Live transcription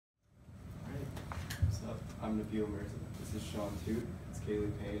I'm Nabil Mirza. This is Sean Toot. It's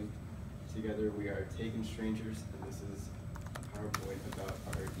Kaylee Payne. Together we are Taken Strangers, and this is a PowerPoint about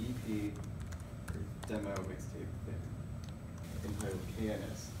our EP, or demo mixtape thing, entitled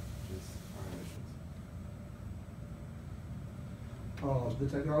KNS, which is our initials. The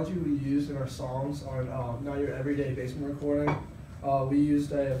technology we use in our songs on not your everyday basement recording, we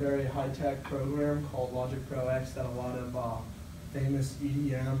used a very high-tech program called Logic Pro X that a lot of famous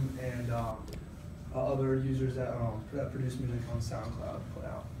EDM and other users that produce music on SoundCloud put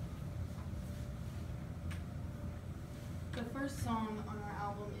out. The first song on our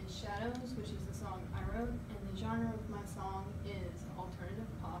album is Shadows, which is the song I wrote, and the genre of my song is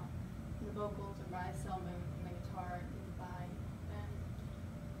alternative pop. And the vocals are by Selmoon, and the guitar is by Ben.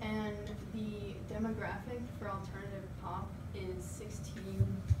 And the demographic for alternative pop is 16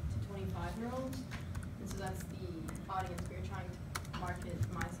 to 25-year-olds, and so that's the audience we are trying to market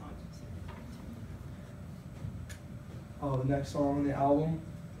my song specifically to. The next song on the album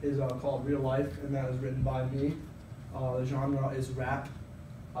is called Real Life, and that is written by me. The genre is rap.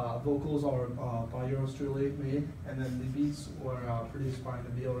 Vocals are by yours truly, me, and then the beats were produced by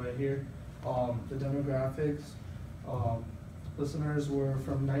Nabil right here. The demographics, listeners were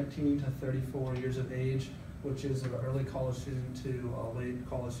from 19 to 34 years of age, which is an early college student to a late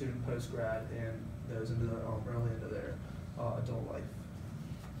college student post-grad, and those into the, early into their adult life.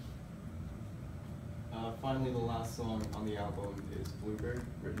 Finally, the last song on the album is Bluebird,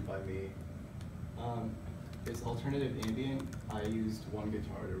 written by me. It's alternative ambient. I used one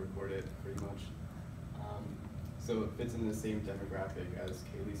guitar to record it, pretty much. So it fits in the same demographic as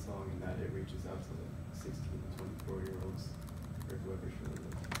Kaylee's song in that it reaches out to the 16 to 24-year-olds, or whoever's really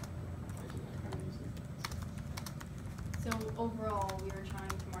liking that kind of music. So overall, we were trying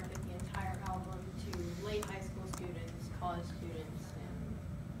to market the entire album to late high school students, college students,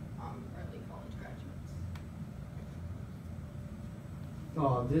 and early college graduates.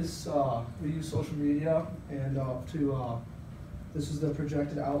 We use social media, and this is the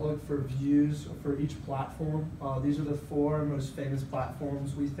projected outlook for views for each platform. These are the 4 most famous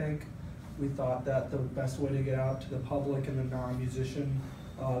platforms we think. We thought that the best way to get out to the public and the non-musician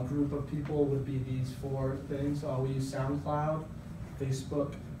group of people would be these 4 things. We use SoundCloud,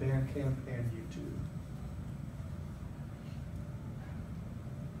 Facebook, Bandcamp, and YouTube.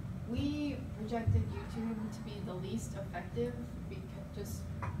 We projected YouTube to be the least effective just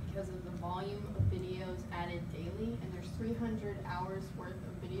because of the volume of videos added daily, and there's 300 hours worth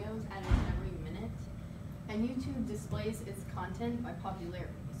of videos added every minute. And YouTube displays its content by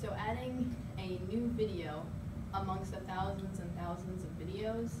popularity. So adding a new video amongst the thousands and thousands of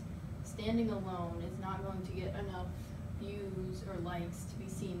videos, standing alone is not going to get enough views or likes to be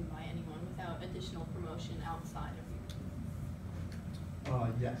seen by anyone without additional promotion outside of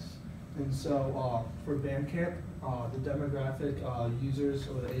YouTube. Yes. And so for Bandcamp, the demographic users,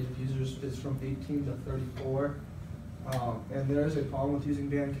 or the age of users, is from 18 to 34. And there is a problem with using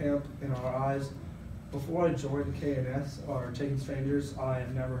Bandcamp in our eyes. Before I joined KNS, or Taken Strangers, I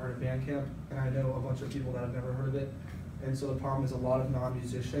have never heard of Bandcamp, and I know a bunch of people that have never heard of it. And so the problem is a lot of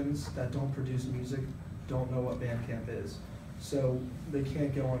non-musicians that don't produce music don't know what Bandcamp is. So they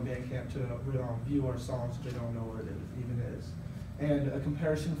can't go on Bandcamp to view our songs if they don't know what it even is. And a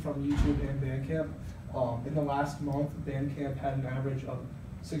comparison from YouTube and Bandcamp, in the last month, Bandcamp had an average of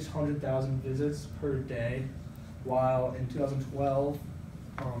 600,000 visits per day, while in 2012,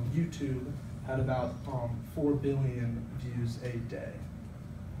 YouTube had about 4 billion views a day.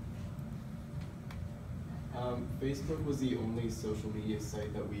 Facebook was the only social media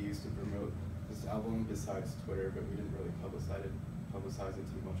site that we used to promote this album besides Twitter, but we didn't really publicize it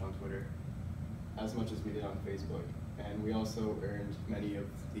too much on Twitter, as much as we did on Facebook. And we also earned many of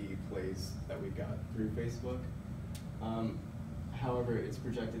the plays that we got through Facebook. However, it's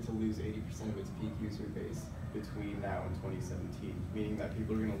projected to lose 80% of its peak user base between now and 2017, meaning that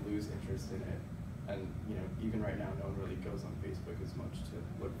people are going to lose interest in it. And even right now, no one really goes on Facebook as much to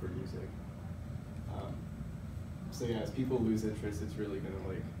look for music. So yeah, as people lose interest, it's really going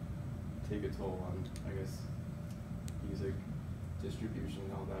to take a toll on, I guess, music distribution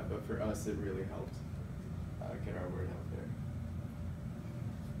and all that. But for us, it really helped get our word out there.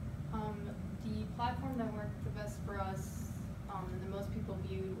 The platform that worked the best for us and the most people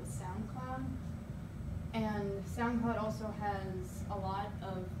viewed was SoundCloud. And SoundCloud also has a lot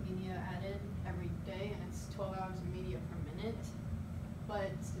of media added every day, and it's 12 hours of media per minute.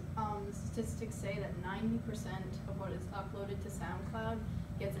 But the statistics say that 90% of what is uploaded to SoundCloud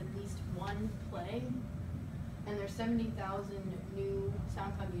gets at least 1 play. And there's 70,000 new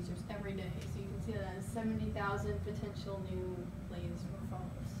SoundCloud users every day. So you can see that as 70,000 potential new plays or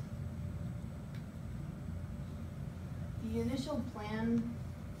follows. the initial plan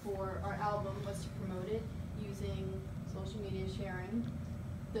for our album was to promote it using social media sharing.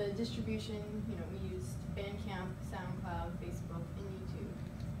 The distribution, we used Bandcamp, SoundCloud, Facebook, and YouTube.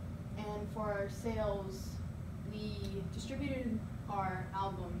 And for our sales, we distributed our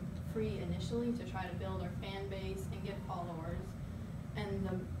album free initially to try to build our fan base and get followers. And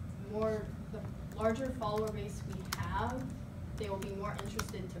the larger follower base we have, they will be more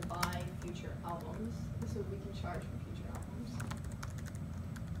interested to buy future albums, so we can charge for future albums.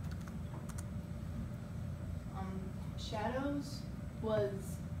 Shadows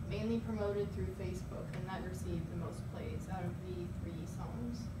was mainly promoted through Facebook, and that received the most plays out of the 3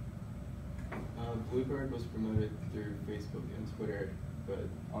 songs. Bluebird was promoted through Facebook and Twitter, but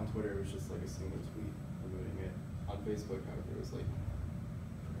on Twitter it was just like a single tweet promoting it. On Facebook, however, it was like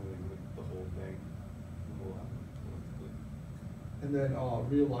promoting the whole thing, the whole album. And then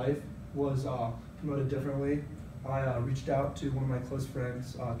Real Life was promoted differently. I reached out to one of my close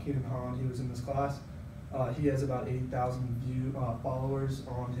friends, Keenan Hahn. He was in this class. He has about 80,000 followers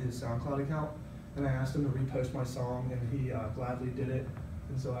on his SoundCloud account, and I asked him to repost my song, and he gladly did it,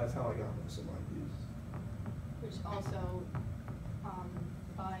 and so that's how I got most of my views. Which also,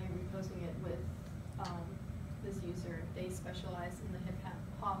 by reposting it with this user, they specialize in the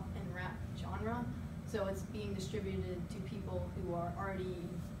hip-hop and rap genre, so it's being distributed to people who are already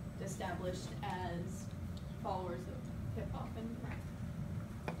established as followers of hip-hop and rap.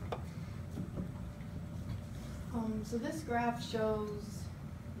 So this graph shows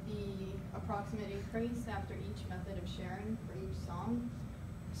the approximate increase after each method of sharing for each song.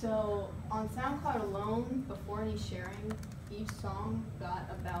 So on SoundCloud alone, before any sharing, each song got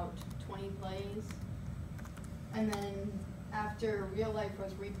about 20 plays. And then after Real Life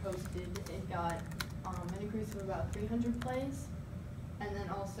was reposted, it got an increase of about 300 plays. And then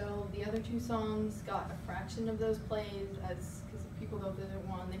also the other 2 songs got a fraction of those plays, because if people go visit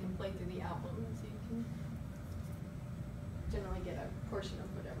one, they can play through the album, so you can generally get a portion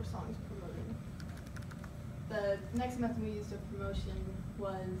of whatever song is promoted. The next method we used of promotion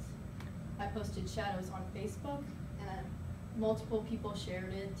was I posted Shadows on Facebook, and multiple people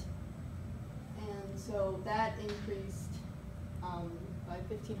shared it, and so that increased by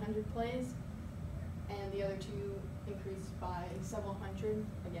 1,500 plays, and the other 2 increased by several hundred.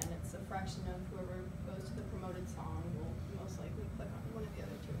 Again, it's a fraction of whoever goes to the promoted song will most likely click on one of the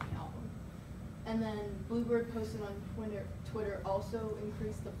other 2 in the album. And then Bluebird posted on Twitter also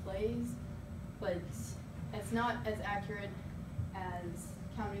increased the plays, but it's not as accurate as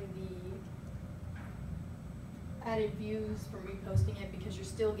counting the added views from reposting it, because you're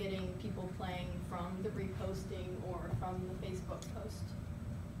still getting people playing from the reposting or from the Facebook post.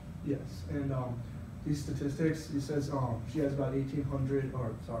 Yes, and these statistics, he says she has about 1,800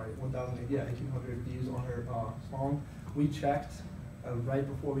 views on her song. We checked right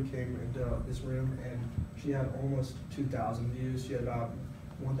before we came into this room, and she had almost 2,000 views. She had about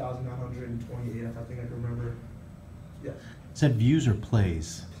 1,928, I think I can remember. Yes. Is that views or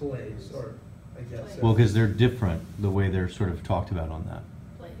plays? Plays, or I guess. Plays. Well, because they're different, the way they're sort of talked about on that.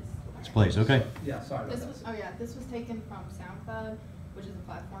 Plays. It's plays, okay. Yeah, sorry about that. This was taken from SoundCloud, which is the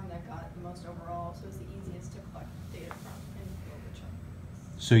platform that got the most overall, so it's the easiest to collect data from and be able to check.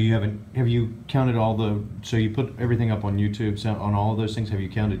 So have you counted all so you put everything up on YouTube, on all of those things, have you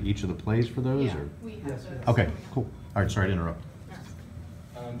counted each of the plays for those? Yeah, or? we have Yes, those. yes. Okay, coming up. cool. All right, sorry to interrupt. Yeah.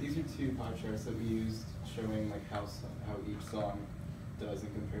 These are 2 pie charts that we used showing like how each song does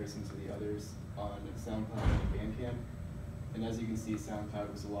in comparison to the others on SoundCloud and Bandcamp. And as you can see, SoundCloud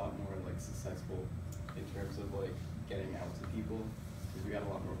was a lot more like successful in terms of like getting out to people, because we got a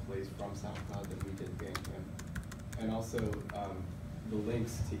lot more plays from SoundCloud than we did Bandcamp. And also, the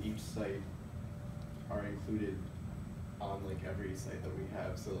links to each site are included on like every site that we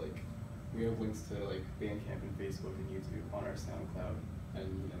have. So like we have links to like Bandcamp and Facebook and YouTube on our SoundCloud,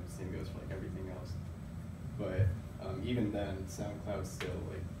 and the same goes for like everything else. But even then, SoundCloud still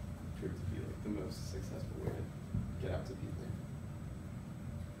like proved to be like the most successful way to get out to people.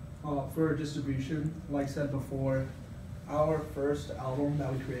 For distribution, like I said before, our first album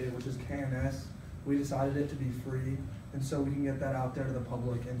that we created, which is KNS, we decided it to be free, and so we can get that out there to the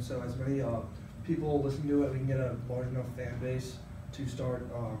public, and so as many people listen to it, we can get a large enough fan base to start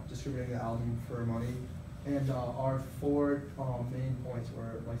distributing the album for money. And our 4 main points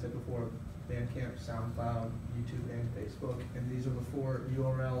were, like I said before, Bandcamp, SoundCloud, YouTube, and Facebook, and these are the 4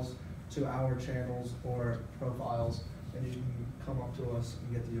 URLs to our channels or profiles, and you can come up to us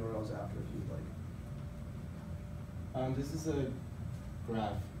and get the URLs after if you'd like. This is a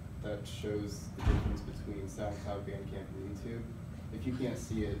graph that shows the difference between SoundCloud, Bandcamp, and YouTube. If you can't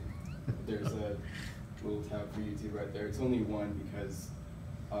see it, there's a little tab for YouTube right there. It's only one because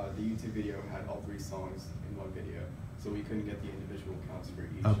the YouTube video had all 3 songs in one video, so we couldn't get the individual counts for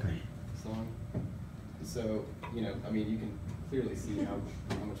each Okay. song. So, you know, I mean, you can clearly see how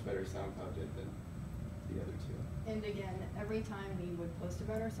much better SoundCloud did than the other 2. And again, every time we would post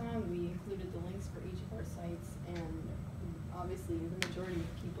about our song, we included the links for each of our sites, and obviously the majority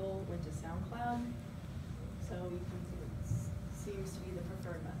of people went to SoundCloud, so you can see it seems to be the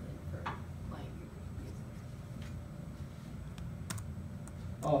preferred method for playing music.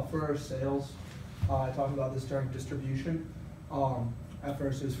 For our sales, I talked about this during distribution. At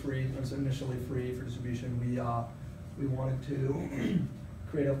first it was free, it was initially free for distribution. We wanted to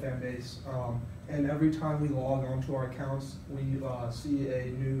create a fan base. And every time we log onto our accounts, we see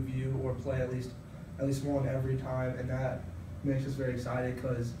a new view or play at least one every time, and that makes us very excited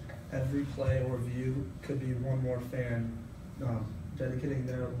because every play or view could be one more fan dedicating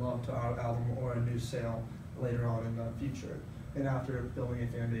their love to our album or a new sale later on in the future. And after building a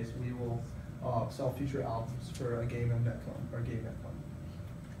fan base, we will sell future albums for a game of Netcom or Game Netcom.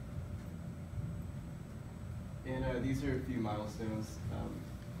 And these are a few milestones.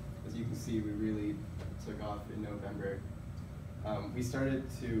 As you can see, we really took off in November. We started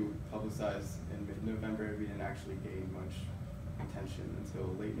to publicize in mid-November. We didn't actually gain much attention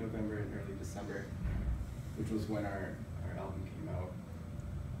until late November and early December, which was when our album came out.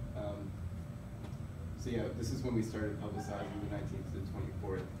 So yeah, this is when we started publicizing, the 19th to the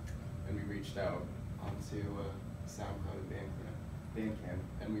 24th, and we reached out onto SoundCloud and Bandcamp,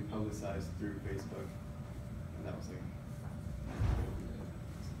 and we publicized through Facebook, and that was like what we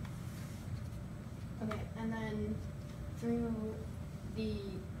did. Okay, and then from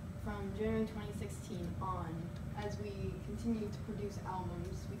January 2016 on, as we continue to produce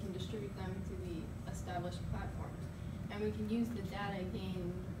albums, we can distribute them to the established platforms. And we can use the data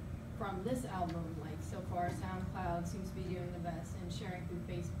gained from this album, like so far SoundCloud seems to be doing the best, and sharing through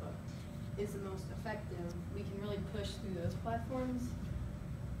Facebook is the most effective. We can really push through those platforms.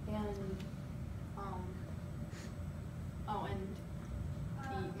 And,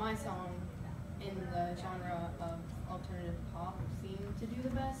 my song in the genre of alternative pop seem to do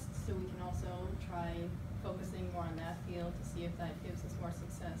the best, so we can also try focusing more on that field to see if that gives us more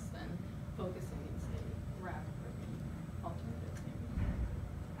success than focusing in, say, rap or